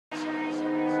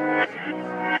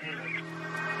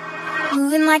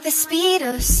moving like the speed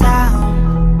of sound.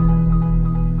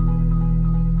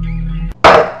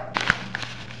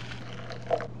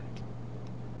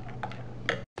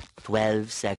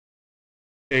 12 seconds.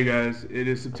 Hey guys, it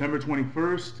is September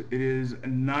 21st. It is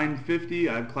 9:50.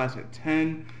 I have class at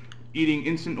 10. Eating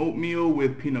instant oatmeal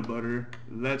with peanut butter.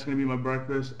 That's going to be my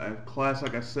breakfast. I have class,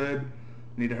 like I said.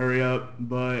 I need to hurry up,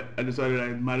 but I decided I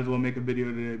might as well make a video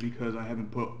today because I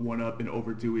haven't put one up in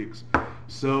over 2 weeks.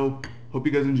 So, hope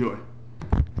you guys enjoy.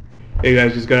 Hey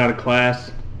guys, just got out of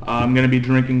class. I'm going to be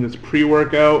drinking this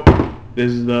pre-workout.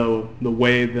 This is the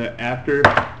whey, the after.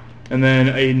 And then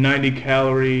a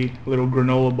 90-calorie little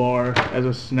granola bar as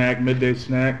a snack, midday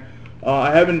snack.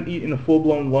 I haven't eaten a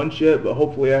full-blown lunch yet, but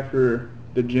hopefully after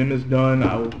the gym is done,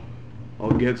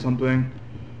 I'll get something.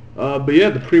 But yeah,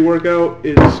 the pre-workout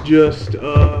is just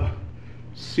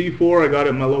C4. I got it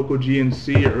at my local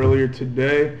GNC earlier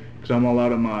today because I'm all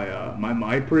out of my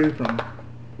MyPre from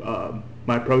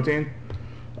MyProtein.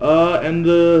 And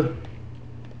the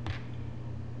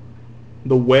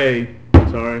whey,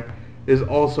 sorry, is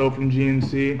also from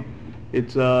GNC.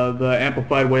 It's the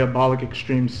Amplified Wheyabolic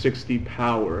Extreme 60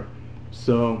 Power.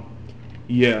 So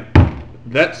yeah,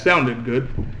 that sounded good.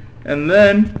 And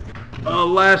then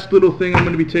last little thing I'm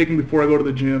going to be taking before I go to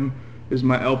the gym is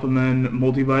my Alpha Men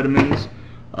multivitamins.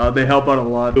 They help out a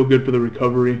lot, feel good for the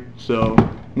recovery. So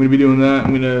I'm going to be doing that.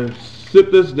 I'm going to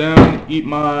sip this down, eat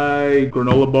my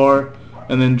granola bar,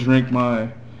 and then drink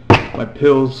my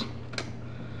pills.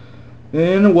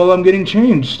 And while I'm getting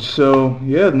changed. So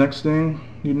yeah, next thing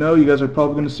you know, you guys are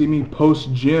probably going to see me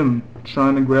post-gym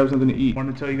trying to grab something to eat. I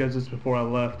wanted to tell you guys this before I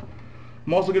left.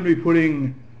 I'm also going to be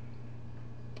putting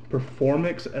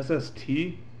Performix SST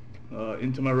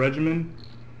into my regimen.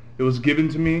 It was given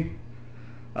to me.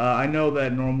 I know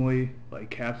that normally like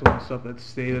capsules and stuff that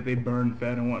say that they burn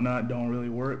fat and whatnot don't really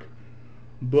work.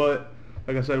 But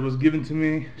like I said, it was given to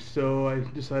me, so I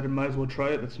decided might as well try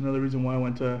it. That's another reason why I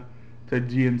went to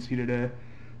GNC today,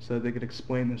 so that they could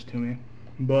explain this to me.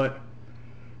 But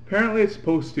apparently it's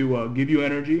supposed to give you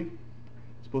energy,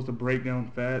 it's supposed to break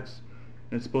down fats,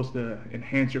 and it's supposed to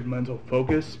enhance your mental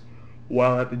focus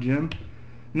while at the gym.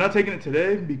 I'm not taking it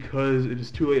today because it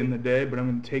is too late in the day, but I'm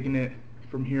going to be taking it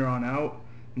from here on out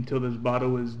until this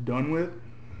bottle is done with.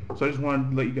 So I just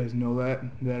wanted to let you guys know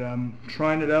that I'm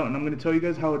trying it out, and I'm going to tell you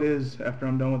guys how it is after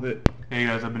I'm done with it. Hey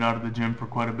guys, I've been out of the gym for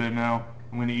quite a bit now.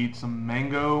 I'm going to eat some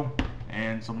mango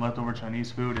and some leftover Chinese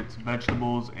food. It's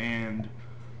vegetables and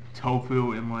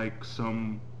tofu and like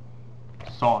some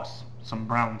sauce, some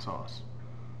brown sauce.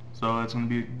 So that's going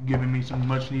to be giving me some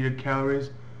much needed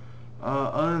calories.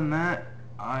 Other than that,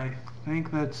 I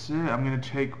think that's it. I'm going to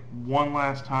take one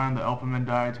last time the Alpha Men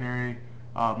Dietary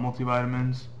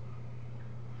multivitamins.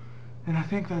 And I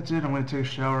think that's it. I'm going to take a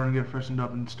shower and get freshened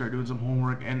up and start doing some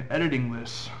homework and editing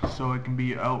this so it can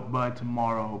be out by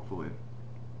tomorrow, hopefully.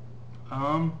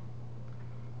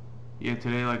 Yeah,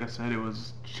 today, like I said, it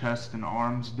was chest and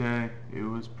arms day. It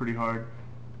was pretty hard.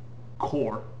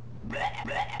 Core.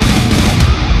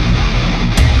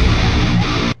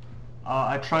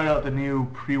 I tried out the new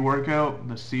pre-workout,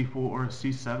 the C4 or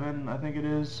C7, I think it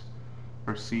is,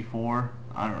 or C4.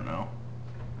 I don't know.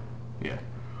 Yeah.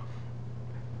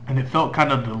 And it felt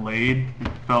kind of delayed. It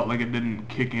felt like it didn't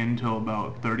kick in until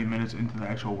about 30 minutes into the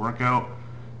actual workout.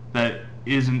 That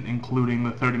isn't including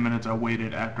the 30 minutes I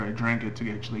waited after I drank it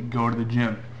to actually go to the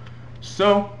gym.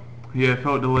 So, yeah, it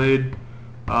felt delayed.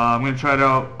 I'm going to try it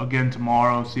out again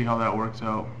tomorrow, see how that works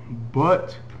out.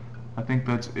 But, I think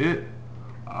that's it.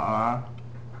 Yeah,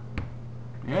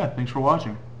 thanks for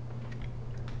watching.